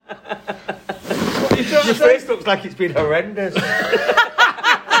Your face looks like it's been horrendous.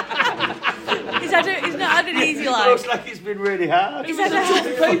 He's not had an easy It life. looks like it's been really hard. He's had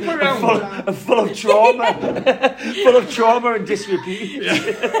a Paper round. Full of trauma. Full of trauma and disrepute.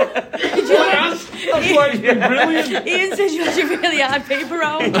 That's why it's been brilliant. Ian says you had a really hard paper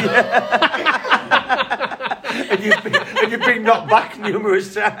round. And you've been knocked back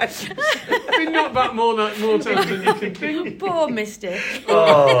numerous times. I've been knocked back more times than you can think. Poor Misty.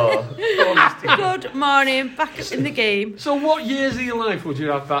 Oh. Good morning, back in the game. So what years of your life would you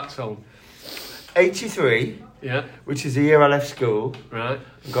have that song? 83, Yeah, which is the year I left school. right.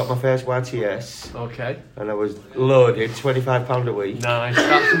 Got my first YTS. Okay. And I was loaded, £25 a week. Nice.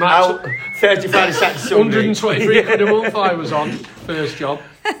 That's Out, max. 35 Saturday Sunday. 123 quid a month I was on. First job.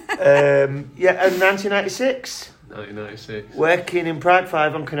 And 1996. 1996. Working in Prague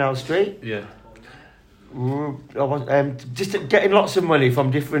 5 on Canal Street. Yeah. I was, just getting lots of money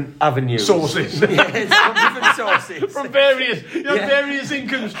from different avenues. Sources. From different sources. From various, you have various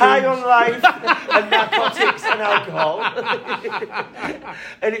income streams. High on life and narcotics and alcohol.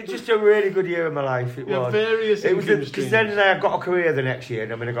 And it's just a really good year of my life. It You have was. various It was income because streams. then I got a career the next year,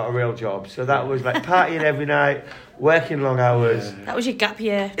 and I mean I got a real job. So that was like partying every night, working long hours. That was your gap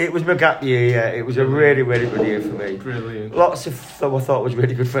year. It was my gap year. Yeah, it was a really, really good year for me. Brilliant. Lots of I thought was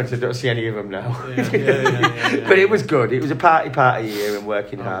really good friends. I don't see any of them now. Yeah. But it was good. It was a party year and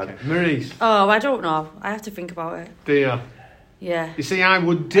working hard. Okay. Maurice, Oh, I don't know. I have to think about it. dear. Yeah. You see, I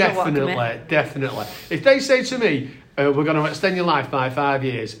would I don't want to definitely. If they say to me, we're going to extend your life by 5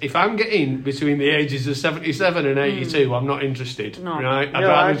 years, if I'm getting between the ages of 77 and 82, I'm not interested. No. Right? I'd No,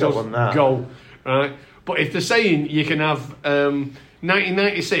 rather I don't just want that. go. Right? But if they're saying you can have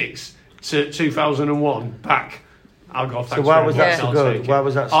 1996 to 2001 back, I'll go. So why was that so I'll good? take it. Why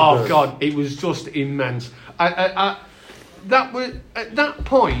was that so Oh good? God, it was just immense. That was at that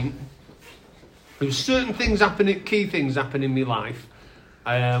point. There were certain things happening, key things happening in my life,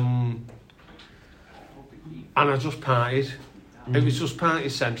 and I just partied. It was just party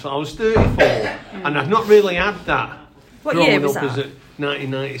central. I was 34, and I've not really had that. What growing year was up that? as a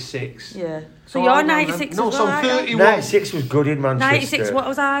 1996. Yeah. So I you're don't 96 know. No, as so well, I'm aren't you? 31. 96 was good in Manchester. 96, what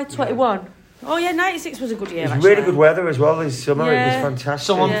was I? 21. Oh yeah, 96 was a good year, It was actually. really good weather as well this summer. It Yeah. was fantastic.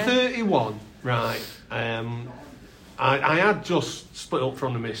 So I'm Yeah. 31, right? I had just split up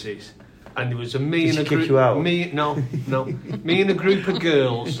from the missus, and there was me Did and she a kick group. you out? Me and a group of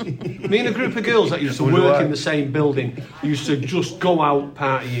girls. Me and a group of girls that used to Wonder work why. in the same building used to just go out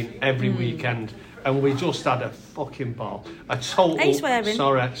partying every weekend, and we just had a fucking ball. A total. Are you swearing?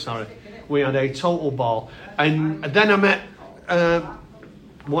 Sorry. We had a total ball, and then I met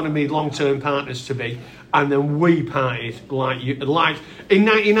one of my long-term partners to be. And then we partied like in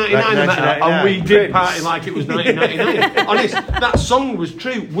 1999, I met her, and we did Prince. party like it was 1999. Honest, that song was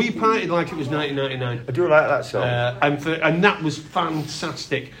true. We partied like it was 1999. I do like that song. And that was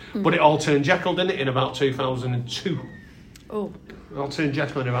fantastic. But it all turned Jekyll, didn't it, in about 2002. Oh. It all turned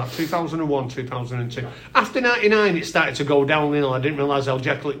Jekyll in about 2001, 2002. After 99, it started to go downhill. I didn't realise how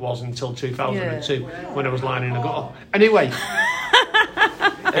Jekyll it was until 2002 when I was lying in a gutter. Anyway.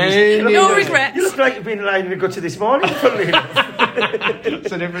 No regrets. You look like you've been lying in the gutter this morning, funnily enough.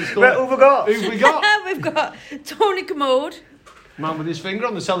 It's a different story. Right, who have we got? Who've we got? We've got Tony Commode. Man with his finger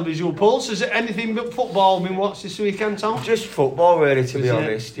on the televisual pulse. Is it anything but football been watched this weekend, Tom? Just football, really, to Is be it?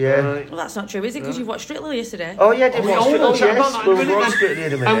 honest, yeah. Right. Well, that's not true, is it? Because you've watched Strictly yesterday. Oh, yeah, did We watch it. all Oh, chat about yes, that in a we'll minute watch then. it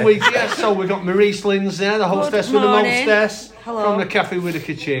in a minute. And so we got Maurice Lynn's there, the hostess Good with the morning. mostess Hello. from the Cafe with a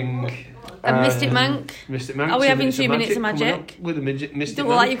Ka-Ching. And Mystic Mank. Mystic Mank. Are we having 2 minutes of coming magic? up With a midget, Mystic Don't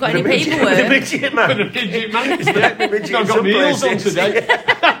look like Mank. you've got any The paperwork. midget man. With a midget man. Yeah. Midget I've in got some my heels on places. today.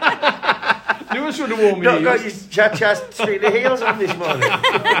 Knew I should have worn my Not got heels. your cha-cha straight the heels on this morning.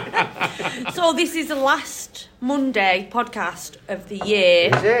 So this is the last Monday podcast of the year.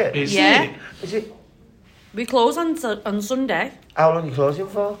 Is it? Is Yeah. it? Is it? We close on Sunday. How long are you closing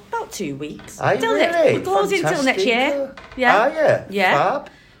for? About 2 weeks. Are you Till really? next- We're closing till next Fantastic. year. Yeah. Are you? Yeah. Fab.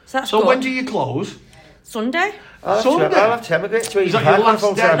 So that's So good. when do you close? Sunday. I'll Sunday? have to emigrate to Is that England your on a last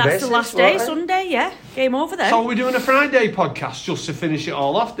full-time day? That's basis, the last day, won't I? Sunday, yeah. Game over then. So we're doing a Friday podcast just to finish it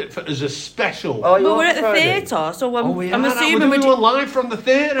all off as a special. Oh, you but on we're at the Friday? theatre, so I'm, we I'm are. assuming we're we're doing one live from the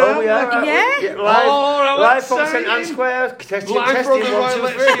theatre. Oh, we are. right. Yeah. Live, Oh, how live from exciting. St Anne's Square. Testing, Live testing, from the 1, Royal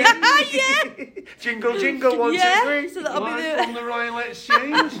 2, 3. yeah. Jingle, jingle, 1, 2, Yeah. 3. So that'll be Live from the the Royal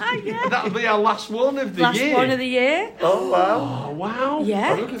Exchange. Yeah. That'll be our last one of the last year. one of the year. Oh, wow. Oh, wow. I'm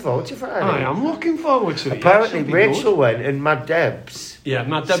Yeah. looking forward to Friday. I am looking forward to it. Apparently, Yeah, it should be Rachel good. went and Mad Debs Yeah,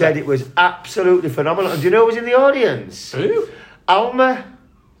 Matt said Debbie. it was absolutely phenomenal. And do you know who was in the audience? Who? Alma.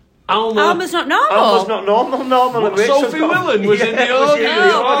 Alma's not normal. Alma's not normal. What, and Rachel's Sophie got- Willan was in the was audience? in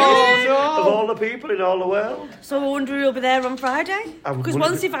the Oh, audience no. of all the people in all the world. So I wonder who'll be there on Friday? I Because wonder-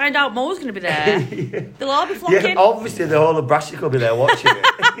 once they find out Mo's going to be there, they'll all be flocking. Yeah, obviously the whole of Brassic will be there watching it.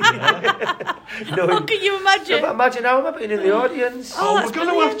 What can you imagine? Imagine how I'm being in the audience. Oh, we're that's going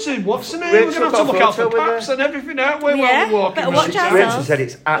to have to. What's the name? Rachel We're going to have to got a look out for photo with paps her. and everything out where Yeah, we're walking. better around. watch out. Rachel said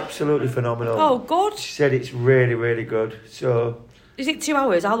it's absolutely phenomenal. Oh, good. She said it's really, really good. So, Is it 2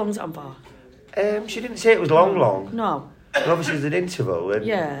 hours? How long's it on for? she didn't say it was long. No. But obviously, there's an interval. And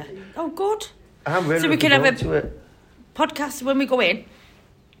Yeah. Oh, good. I'm really So we looking can have forward to it. Podcast when we go in.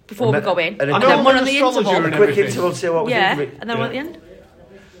 Before And we then- go in. and And then then one an on the astrologer interval. and A quick everything. interval to say what we Yeah. think of it. And then one at the end.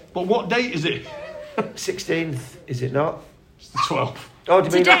 But what date is it? 16th, is it not? It's the 12th. Oh, do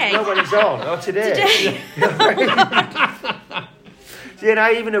you mean Today? no, when it's on? Oh, today. Today. See, and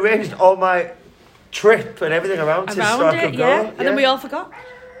I even arranged all my trip and everything around to so I Around could it, go. yeah. And then we all forgot.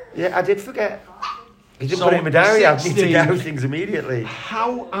 Yeah, I did forget. You didn't So, put it in my diary. I need to 16. get out things immediately.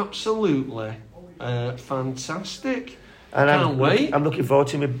 How absolutely fantastic. And Can't wait. I'm looking forward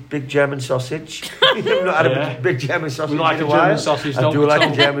to my big German sausage. I've not had Yeah. a big German sausage We like in a a while. German sausage, I don't do we, like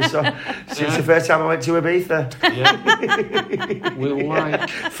Tom? a German sausage. Since the first time I went to Ibiza. Yeah. We'll like.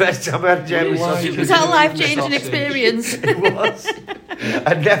 First time I had German Well, sausage. Was that a German life-changing sausage. experience? It was.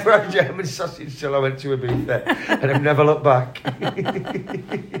 I never had German sausage till I went to Ibiza. And I've never looked back.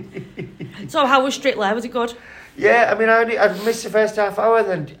 So how was Strictly? Was it good? Yeah, I mean, I missed the first half hour.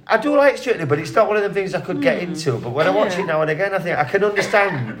 Then I do like Strictly, but it's not one of the things I could get into. But when I watch it now and again, I think I can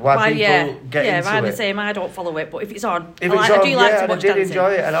understand why people get into I'm it. the same. I don't follow it, but if it's on, If I it's do on, like yeah, to and I watch did dancing.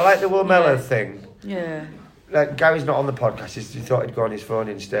 enjoy it, and I like the Will Mellor Yeah. thing. Yeah. Like Gary's not on the podcast; he thought he'd go on his phone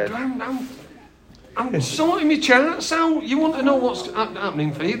instead. I'm sorting my charts out. You want to know what's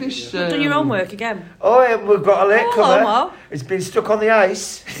happening for you this... Done your homework again. Oh, yeah, we've got a latecomer. Mo. It's been stuck on the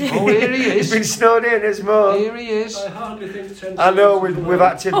ice. Oh, here he It's is. been snowed in. It's more. Here he is. I hardly think 10 I know seconds we've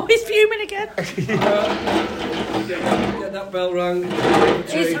had to. Oh, he's fuming again. Get that bell rang.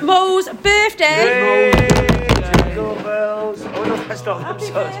 It's Mo's birthday. Yay! Jingle bells. Oh no, that's not Happy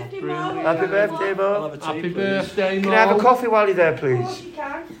them. Sorry. birthday, Mo. Happy birthday, I'll Mo. have a tea, Happy please. birthday, Mo. Can I have a coffee while you're there, please? You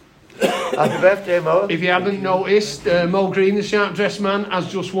can. Happy birthday, Mo. If you haven't noticed, Mo Green, the sharp dressed man, has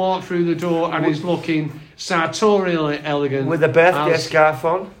just walked through the door and is looking sartorially elegant. With a birthday as, scarf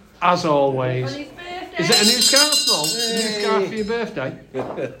on. as always. On his birthday. Is it a new scarf, Mo? A new scarf for your birthday?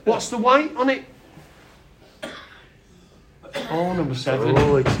 What's the white on it? Oh, number 7.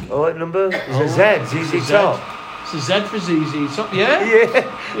 Oh, it's number. It's a Z. ZZ Top. It's a Z for ZZ Top, yeah?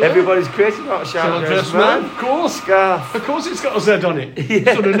 Yeah. Everybody's crazy about Sharp sharp dressed dressed man, man. of course. Scarf. Of course it's got a Z on it.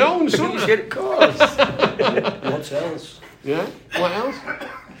 Should have known, shouldn't it? Shit, of course. What else? Yeah? What else?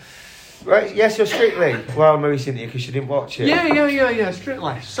 Right, yes, so Strictly. Well, Mary's in here because she didn't watch it. Yeah,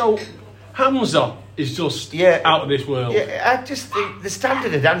 Strictly. So, Hamza is just Yeah. out of this world. Yeah, I just think the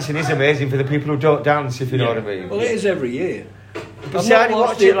standard of dancing is amazing for the people who don't dance, if you know what I mean. Well, it is every year. But see, I only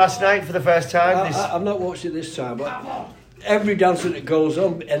watched it last night for the first time. I've not watched it this time, but every dancer that goes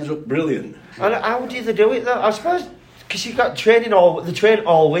on ends up brilliant. And how do they do it though? I suppose because you got training they train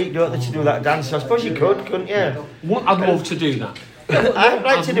all week, don't they, to do that dance? So I suppose you could, couldn't you? What, I'd love to do that. I'd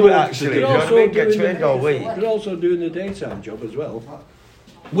like to do it actually. You know what I mean? Get trained all week. You're also doing the daytime job as well.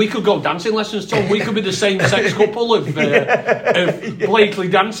 We could go dancing lessons, Tom. We could be the same sex couple of Blakely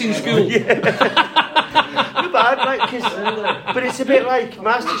Dancing School. But I'd like, but it's a bit like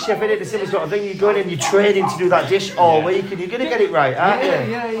MasterChef, isn't it? The same sort of thing. You go in and you're training to do that dish all week, and you're going to get it right, aren't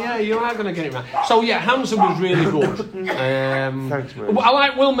you? Yeah, you are going to get it right. So, yeah, Hamza was really good. Thanks, man. I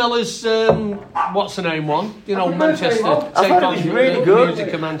like Will Miller's, what's the name one? You know, Manchester. I thought it was really good.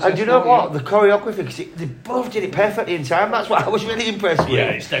 Music of Manchester. And do you know what? The choreography, because they both did it perfectly in time. That's what I was really impressed with. Yeah,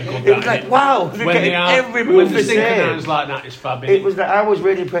 it's dead good. It was like, wow, they're getting every move when the they same. synchronise like that, it's fab. It was like, I was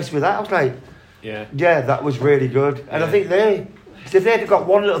really impressed with that. I was like, yeah, that was really good. And I think if they'd have got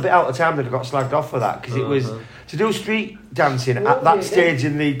one little bit out of time, they'd have got slagged off for that, because it was to do street dancing at that stage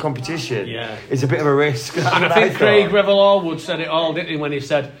in the competition is a bit of a risk. That's And what I think thought. Craig Revel-Allwood said it all, didn't he, when he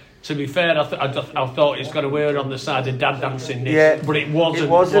said, to be fair, I thought it's got a word on the side of dad dancing this, Yeah, but it wasn't. It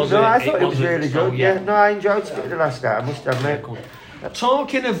wasn't. was No, it? I thought it was wasn't. really So, good. Yeah, no, I enjoyed it the last night. I must admit.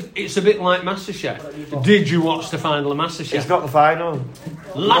 Talking of, it's a bit like MasterChef. Did you watch the final of MasterChef? It's not the final.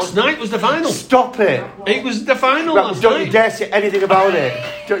 Last night was the final. Stop it. It was the final Right, last don't you night. dare say anything about it.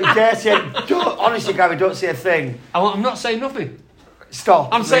 Don't you dare say. Honestly, Gary, don't say a thing. I'm not saying nothing. Stop.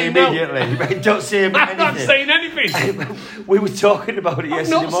 I'm saying no. immediately. Right, don't say anything. I'm not saying anything. We were talking about it I've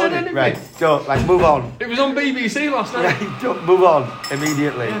yesterday not said morning. anything. Right, don't. Like, move on. It was on BBC last night. Right, don't move on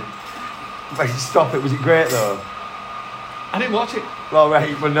immediately. Right, stop it. Was it great though? I didn't watch it. Well,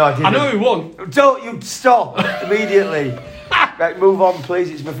 right, well, no, I didn't. I know who won. Don't you stop immediately. Right, move on, please.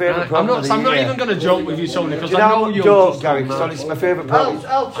 It's my favourite problem. I'm not even going to joke with you, Tony, because I know you're don't, Gary, because it's my favourite problem.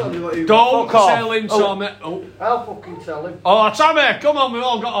 I'll tell you what you don't tell him, Tommy. I'll fucking tell him. Oh, Tommy, come on, we've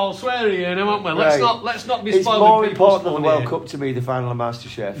all got all sweary here, haven't we? Let's not be spoiling. It's more important than the World Cup to me, the final of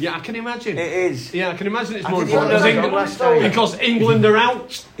MasterChef. Yeah, I can imagine. It is. Yeah, I can imagine it's more important because England are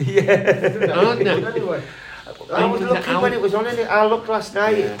out. Yeah. Aren't they? Anyway. I was looking when it was on, I looked last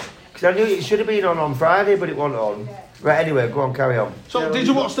night, because I knew it should have been on Friday, but it wasn't on. Right, anyway, go on, carry on. So, did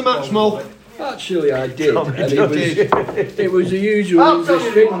you watch the match, Mo? Actually, I did. It was the usual.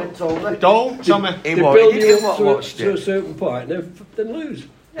 Don't, Tommy. They build you up to a certain point, and then lose.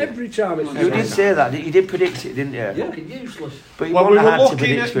 Every time it's You did say that. You did predict it, didn't you? Yeah, useless. But you we were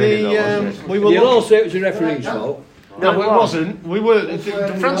looking at the... You'll all say it was the referee's fault. No, it wasn't. We were.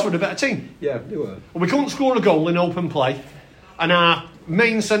 France were the better team. Yeah, they were. We couldn't score a goal in open play, and our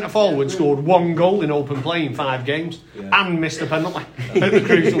main centre forward scored 1 goal in open play in 5 games and missed a penalty at the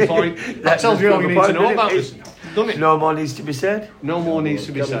crucial point. That tells you all you need to know about this. Done it? No more needs to be said. No more needs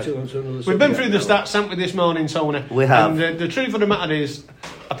to be said. We've been through the stats, haven't we, this morning, Tony? We have. And the truth of the matter is,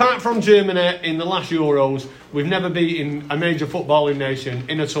 apart from Germany in the last Euros, we've never beaten a major footballing nation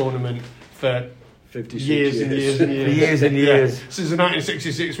in a tournament for 56 years and years and years. For years and years. Since the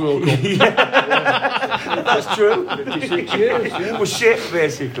 1966 World Cup. That's true. 56 years, yeah. We're shit,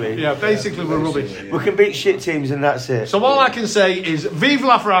 basically. Yeah, basically we're rubbish. We can beat shit teams and that's it. So all I can say is, vive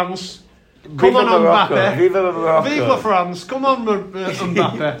la France. Come Viva on, Morocco. Mbappe. Viva Morocco. Vive la France. Come on,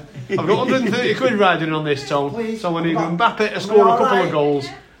 Mbappe. I've got 130 quid riding on this, Tom. So I need Mbappe to score a couple of goals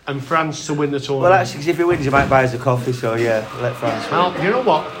and France to win the tournament. Well, actually, because if he wins, he might buy us a coffee, so yeah, let France win. Well, you know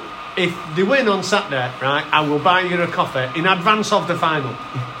what? If they win on Saturday, right, I will buy you a coffee in advance of the final.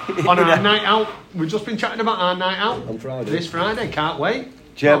 On our night out. We've just been chatting about our night out. On Friday. This Friday, can't wait.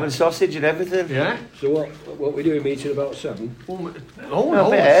 German sausage and everything. Yeah. So what we doing, meeting about 7? Oh no, a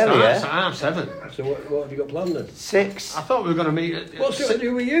bit earlier. It's at 7. So what have you got planned then? 6. I thought we were going to meet at What's it to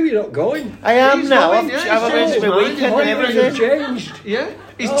do with you? You're not going. I am He's now. going, yeah, I've arranged my weekend and everything. Changed. Yeah.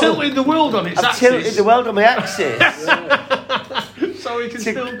 He's tilted the world on its I've axis. tilted the world on my axis. So he can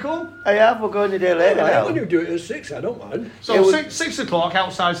still come. I have. We're going a day later now. When you do it at 6, I don't mind. So 6 o'clock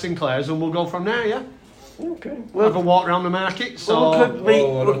outside Sinclair's, and we'll go from there. Yeah. Okay. Have a walk around the market. So. I'm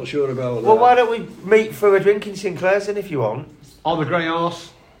not sure about that. Well, why don't we meet for a drink in Sinclair's then, if you want? Or the Grey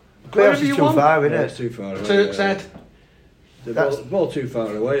Horse. Grey Horse is too far, isn't it? It's too far away. Turk's Head. They're both too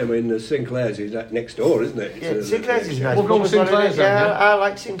far away. I mean, the Sinclair's is next door, isn't it? Yeah, Sinclair's is nice. We'll go to Sinclair's then. Yeah, I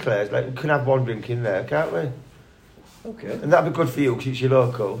like Sinclair's. Like, we can have one drink in there, can't we? Okay. And that'd be good for you because it's your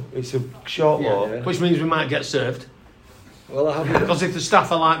local. It's a short walk. Yeah. Which means we might get served. Well, I haven't. Because if the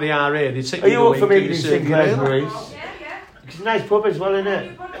staff are like the RA, they'd sit Are you up for me meeting in Sinclair's, Maurice? Yeah. It's a nice pub as well, isn't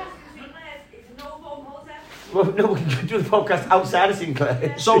it? Well, no, we can do the podcast outside of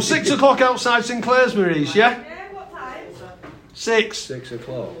Sinclair's. So 6 o'clock outside Sinclair's, Maurice, yeah? Yeah, what time? 6. 6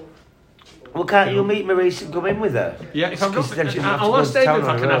 o'clock. Well, can't you meet Maurice and come in with her? Yeah, if I've got... Then she'll have to I'll go ask to David town if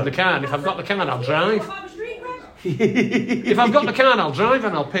I on can her have the own. car, and if I've got the car, I'll drive. If I've got the car, I'll drive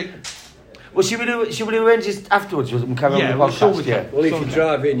and I'll pick... Well, should we arrange this afterwards and carry on the well, podcast? sure we can. Well, if you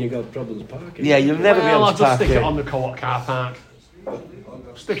drive in, you've got problems parking. Yeah, you'll never be able I'll to just park stick it in. on the co-op car park.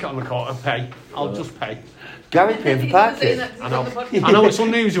 Stick it on the co-op and pay. I'll just pay. Gary paying for parking. I know it's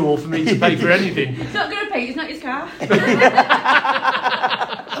unusual for me to pay for anything. He's not going to pay, it's not his car.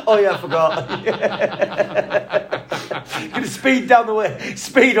 Oh yeah, I forgot. Gonna speed all the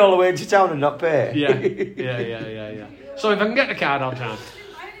way into town and not pay. Yeah. So if I can get the card, I'll drive.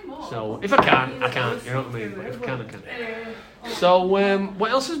 So if I can't, I can't. You know what I mean? But if I can, I can. So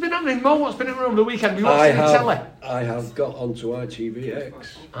what else has been happening, Mo? What's been happening over the weekend? Have you watched the telly? I have got onto ITVX.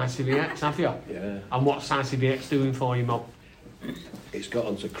 ITVX, have you? Yeah. And what's ITVX doing for you, Mo? It's got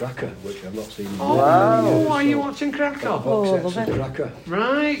onto Cracker, which I've not seen. Why are you watching Cracker? Box sets of Cracker.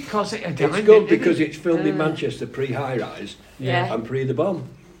 Right, because it's good because it's filmed in Manchester pre-high rise and pre the bomb.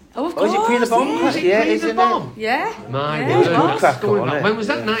 Oh, of course. Is it pre the bomb? Yeah, isn't it? Yeah. My Yeah. word. Good Cracker, wasn't it? When was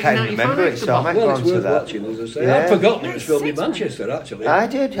that? Can't remember 1995? it, so I might go Well, on it's to worth that. watching, as I say. Yeah. I'd forgotten it was filmed in It's Manchester, actually. I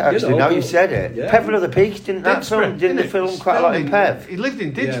did, actually, now you said it. Yeah. Pev of the Peak, didn't they film quite a lot in Pev? He lived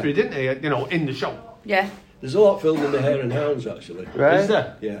in Didsbury, didn't he? You know, in the show. Yeah. There's a lot filmed in the Hare and Hounds, actually. Right? Is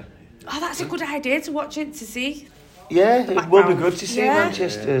there? Yeah. Oh, that's a good idea to watch it, to see. Yeah, it will be good to see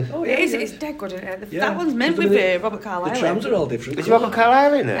Manchester. Oh, it is. It's dead good, isn't it? Yeah. That one's meant with Robert Carlyle. The trams are all different. Is Robert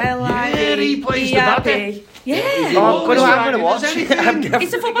Carlyle in it? L-I-V-E-R-B. Yeah, he plays the baddie. Yeah. Oh, I'm going to watch it.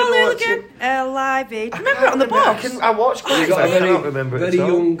 It's a football hooligan. L-I-V. Remember it on the box? I watched quite You've got I can't remember it very at all.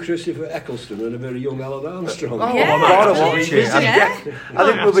 young Christopher Eccleston and a very young Alan Armstrong. Oh, Yeah. I've got to watch it. Yeah. I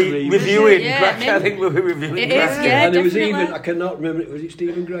think we'll be reviewing Yeah, Cracker. maybe. I think we'll be reviewing It is, Cracker. yeah. And there was definitely. even, I cannot remember, was it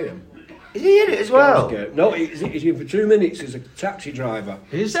Stephen Graham? Is he in it as well? No, he's in for 2 minutes as a taxi driver.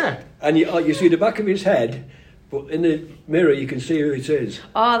 Is there? And you see the back of his head, but in the mirror you can see who it is.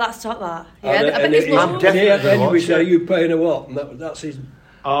 Oh, that's top that. Yeah, And, I bet it's I'm loads. definitely and gonna we watch say, it. you paying a what? And that's his...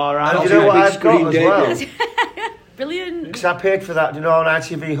 All right. And that's you know his what big I've got screen as debut. well? Brilliant. Because I paid for that, you know, on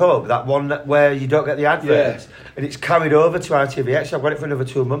ITV Hub, that one where you don't get the adverts, and it's carried over to ITVX. So I've got it for another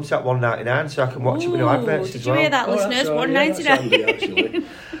 2 months at $1.99, so I can watch it with no adverts Did as you well. hear that, Oh, listeners? that's all right, yeah, that's handy, $1.99. actually.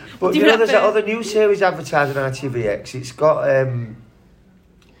 But Do you know, that there's that first. other new series advertised on ITVX. It's got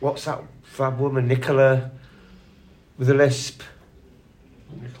what's that fab woman, Nicola, with a lisp.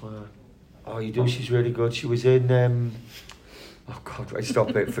 Nicola. Oh, you do. She's really good. She was in. Oh God! Right,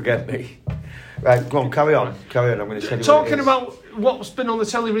 stop it. Forget me. Right, go on. Carry on. Carry on. I'm going to tell you. Talking what it is. about what's been on the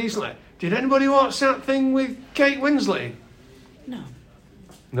telly recently, did anybody watch that thing with Kate Winslet? No.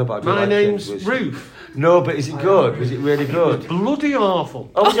 No, but I do My like name's it. Ruth. No, but is it good? Was it really good? Bloody awful.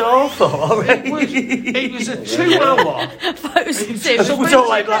 Oh, was it awful? All right. It was a 2-hour. So we don't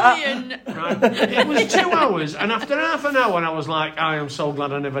like that. Right. It was 2 hours, and after half an hour, I was like, I am so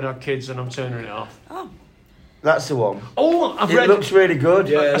glad I never had kids, and I'm turning it off. Oh. That's the one. Oh, I've It read looks really good.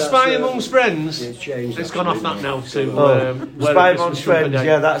 Yeah, A that's, Spy Amongst Friends. It's changed. It's gone off that now to Spy Where It Amongst Was From Friends. Today.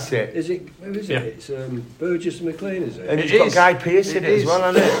 Yeah, that's it. Is it? Who is Yeah. it? It's Burgess and McLean, is it? And It it's got is. Guy Pearce in it as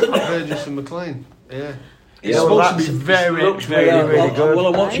well, hasn't it? Burgess and McLean. Yeah. It's Yeah, well, supposed to be very, looks very, really, very really good. Well,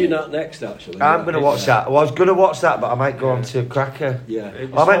 I'm watching that next, actually. I'm going to watch that. Well, I was going to watch that, but I might go on to Cracker. Yeah.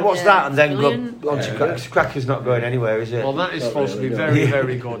 I might watch Yeah, that and then brilliant. go on to Yeah. Cracker. 'Cause Cracker's not going anywhere, is it? Well, that is Not supposed to be really, very, no.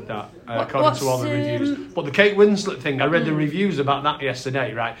 very good, that, according to all the what's, reviews. But the Kate Winslet thing, I read the reviews about that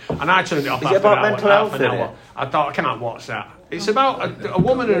yesterday, right? And I turned it off Is it after about an hour. mental half health an in hour. it? I thought, I cannot watch that. It's about a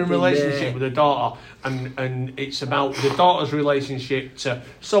woman in a relationship with a daughter, and it's about the daughter's relationship to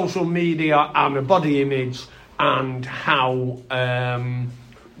social media and her body image and how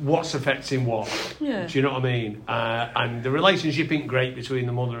what's affecting what. Yeah. Do you know what I mean? And the relationship ain't great between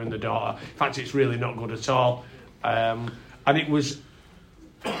the mother and the daughter. In fact, it's really not good at all. And it was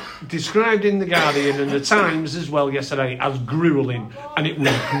described in The Guardian and The Times as well yesterday as gruelling, and it was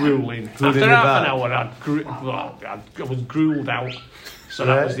gruelling. After half an hour, I was gruelled out. So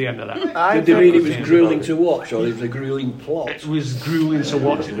that was the end of that. Did they mean it was gruelling to watch, or it was a gruelling plot? It was gruelling to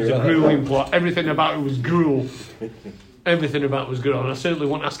watch. It was a gruelling plot. Everything about it was gruel. Everything about it was gruel, and I certainly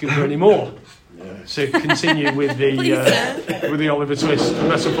won't ask him for any more. To continue with the Oliver Twist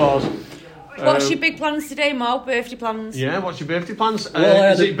metaphors. What's your big plans today, Mo? Birthday plans? Yeah, what's your birthday plans?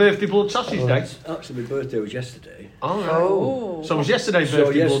 Well, is it birthday blood sausage day? Actually, my birthday was yesterday. Oh, right. Oh. So it was yesterday So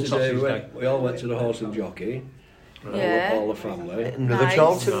birthday blood yesterday sausage day. we all went to the Horse and Jockey. Yeah. All the family. Another Nice.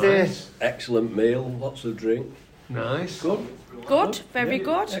 Charlton Day. Excellent meal, lots of drink. Nice. Good. Good, very Yeah,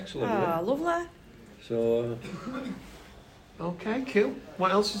 good. excellent, Ah, yeah. lovely. So, Okay, cool.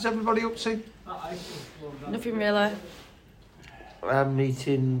 What else is everybody up to? Nothing really. I'm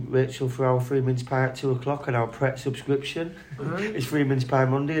meeting Rachel for our Free Mince Pie at 2 o'clock on our Pret subscription. It's Free Mince Pie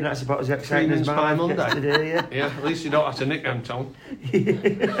Monday, and that's about as exciting Free as Mince my Pie life gets Monday. today, yeah. Yeah, at least you don't have to nick them, Tom.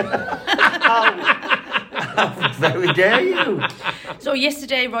 How very dare you? So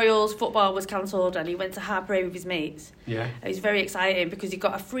yesterday, Royals football was cancelled, and he went to Harpray with his mates. Yeah. It was very exciting because he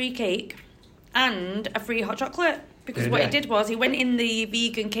got a free cake and a free hot chocolate. Because Did what he? he did was he went in the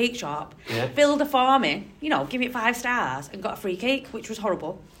vegan cake shop, Yeah. filled a form in, give it 5 stars, and got a free cake, which was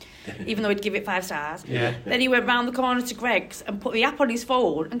horrible, even though he'd give it 5 stars. Yeah. Then he went round the corner to Greg's and put the app on his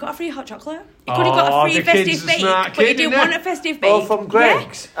phone and got a free hot chocolate. He could have got a Oh, free the kid's festive a bake, smart but he kid, didn't innit? want a festive bake. Oh, from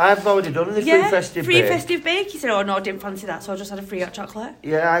Greg's? I've already done the Yeah, free festive free bake. festive bake. He said, "Oh no, I didn't fancy that, so I just had a free hot chocolate."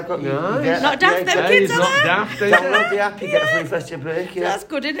 Yeah, I got you. Nice. Yeah, Not daft, them yeah, kids He's are not there. daft, is Download he? the app, you get a free festive bake, yeah. That's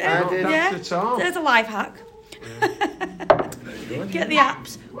good, isn't it? I did. Yeah, Not daft at all. there's a life hack. Get the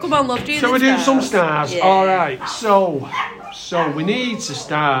apps. Come on, love. Do Shall the we do some stars? stars? Yeah. All right. So we need to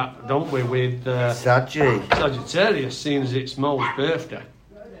start, don't we, with Sadgy. Sagittarius, seeing as it's Mo's birthday.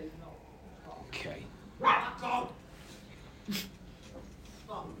 Okay.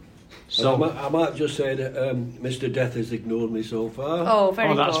 So I might just say that Mr. Death has ignored me so far. Oh, very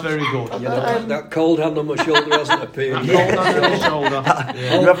good. that's very good. You know, that cold hand on my shoulder hasn't appeared. Cold hand on the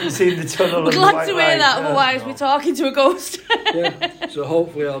shoulder. You haven't seen the tunnel. We're and the glad white to hear light. that, otherwise we're talking to a ghost. Yeah. So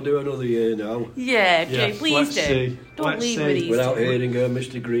hopefully I'll do another year now. Yeah, Jay, Yes, please let's do. see. Don't Let's leave see. with these. Without hearing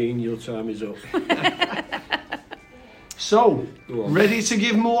Mr. Green, your time is up. So, Go on. ready to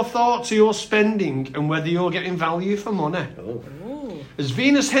give more thought to your spending and whether you're getting value for money. Oh. As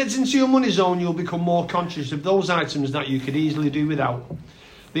Venus heads into your money zone, you'll become more conscious of those items that you could easily do without.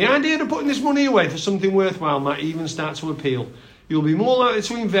 The idea of putting this money away for something worthwhile might even start to appeal. You'll be more likely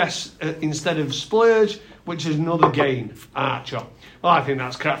to invest instead of splurge, which is another gain. Archer. Well, I think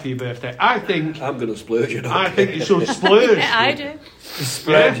that's crap for your birthday. I'm going to splurge it. I think you should splurge. Yeah, I do.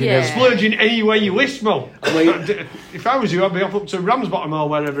 Splurging. Yeah. Splurge in any way you wish, Mo. I mean- If I was you, I'd be up to Ramsbottom or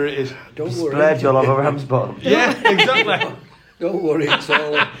wherever it is. Don't worry. Splurge, you'll have a ram's bottom. Yeah, exactly. Don't worry, it's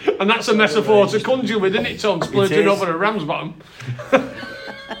all... And that's a metaphor to conjure with, isn't it, Tom? Splurging is. over a Ramsbottom.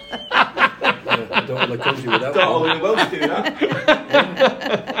 I don't want to country with that Don't one. all the Welsh do that.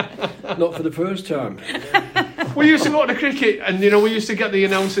 Not for the first time. We used to go to cricket, and we used to get the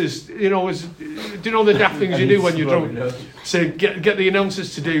announcers. Do you know the daft things you do when you're drunk? So get the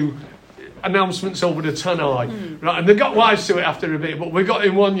announcers to do announcements over the tunnel, right? And they got wise to it after a bit. But we got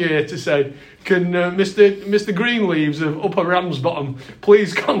in one year to say, "Can Mr. Greenleaves of Upper Ramsbottom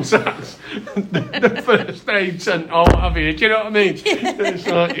please contact the first aid centre or what have you?" Do you know what I mean? It's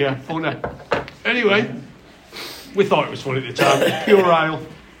like, yeah, funny. Anyway, we thought it was funny at the time. Puerile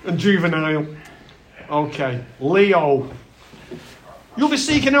and juvenile. Okay, Leo. You'll be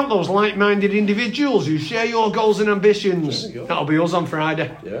seeking out those like-minded individuals who share your goals and ambitions. There you go. That'll be us on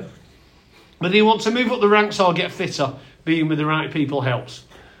Friday. Yeah. Whether you want to move up the ranks or get fitter, being with the right people helps.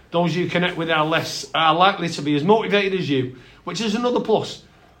 Those you connect with are likely to be as motivated as you, which is another plus.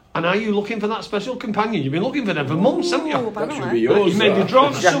 And are you looking for that special companion? You've been looking for them for months, haven't you? That should be yours. You may be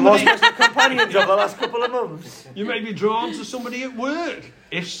drawn to You have more somebody. special companions over the last couple of months. You may be drawn to somebody at work.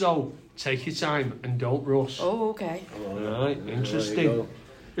 If so, take your time and don't rush. Oh, okay. Right, There you interesting. go.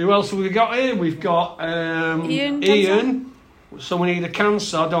 Who else have we got here? We've got Ian. Ian. So we need a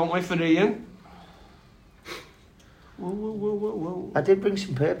cancer, don't we, for Ian? Whoa. I did bring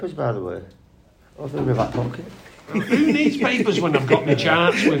some papers, by the way. Over in my back pocket. Who needs papers when I've got my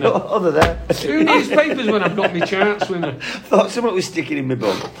charts winner? Other there. Who needs papers when I've got my charts winner? Thought someone was sticking in my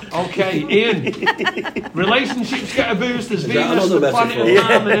bum. Okay, Ian. Relationships get a boost as that Venus, another the planet of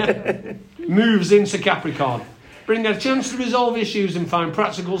metaphor? harmony, moves into Capricorn. Bring a chance to resolve issues and find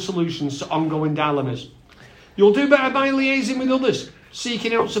practical solutions to ongoing dilemmas. You'll do better by liaising with others,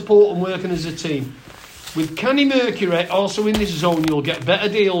 seeking out support and working as a team. With Canny Mercury also in this zone, you'll get better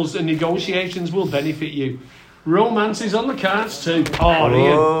deals and negotiations will benefit you. Romance is on the cards too. Oh,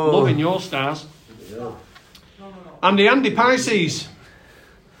 Ian, loving your stars. Andy Pisces.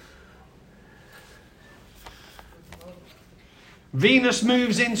 Venus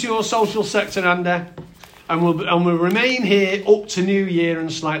moves into your social sector, Andy, and will remain here up to New Year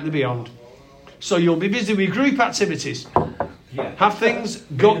and slightly beyond. So you'll be busy with group activities. Yeah. Have things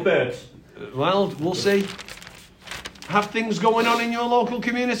go. birds. Well, we'll see. Have things going on in your local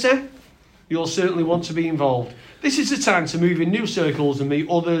community? You'll certainly want to be involved. This is the time to move in new circles and meet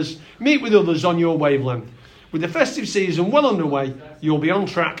with others on your wavelength. With the festive season well underway, you'll be on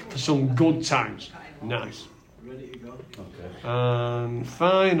track for some good times. Nice. Ready to go? Okay. And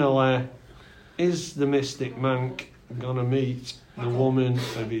finally, is the Mystic Mank gonna meet the woman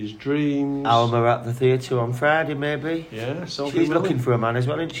of his dreams? Alma at the theatre on Friday, maybe. Yeah, Sophie She's Willing. looking for a man as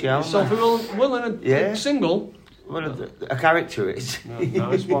well, isn't she, Alma? Sophie Willing, Yeah. single. Well, a character is.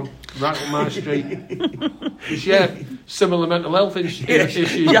 Nice one. Right up my street. Yeah, similar mental health issues.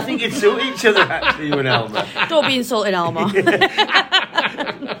 Yeah, I think you'd suit each other, actually, you and Alma. Don't be insulting Alma.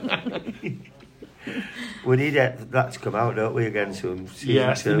 We need that to come out, don't we, again soon?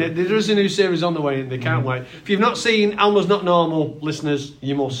 Yes, Season 2. there is a new series on the way and they can't wait. If you've not seen Alma's Not Normal, listeners,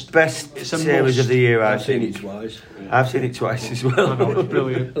 you must. Best It's a series must. of the year, I've seen it twice. I've seen it twice as I know, well. it's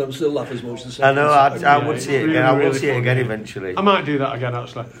brilliant. And I'm still laughing as much as the I know, second. I would see it really, again. I will really see it funny. again eventually. I might do that again,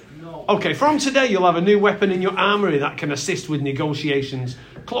 actually. Okay, from today you'll have a new weapon in your armoury that can assist with negotiations,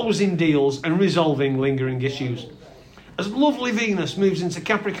 closing deals and resolving lingering issues. As lovely Venus moves into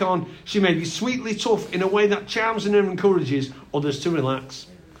Capricorn, she may be sweetly tough in a way that charms and encourages others to relax.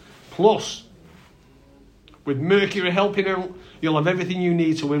 Plus, with Mercury helping out, you'll have everything you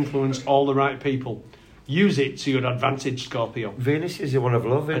need to influence all the right people. Use it to your advantage, Scorpio. Venus is the one of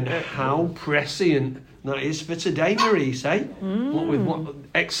love, isn't And it? how prescient that is for today, Maurice, eh? What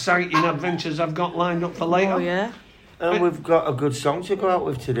exciting adventures I've got lined up for later. Oh, yeah. And we've got a good song to go out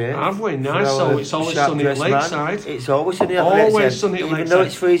with today. Have we? Nice. So it's always sunny at Lakeside. It's always sunny at Always Lakeside. sunny at Even Lakeside. though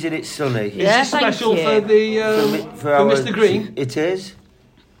it's freezing, it's sunny. Yeah, Is this special thank for you. the for our- Mr. Green? It is.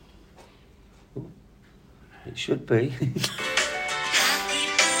 It should be.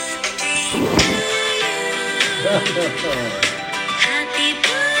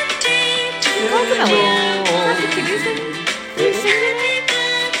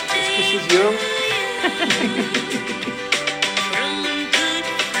 This is you.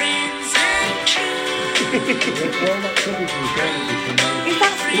 Is that still interesting? You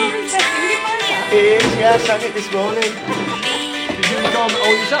find that? It is, yeah, I sang it this morning. Did you record it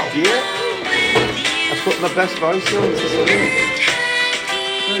all yourself? Yeah. I put my best voice on to sing it.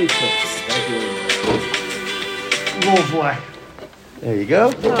 Very touching. Lovely. There you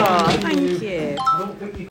go. Oh, thank you.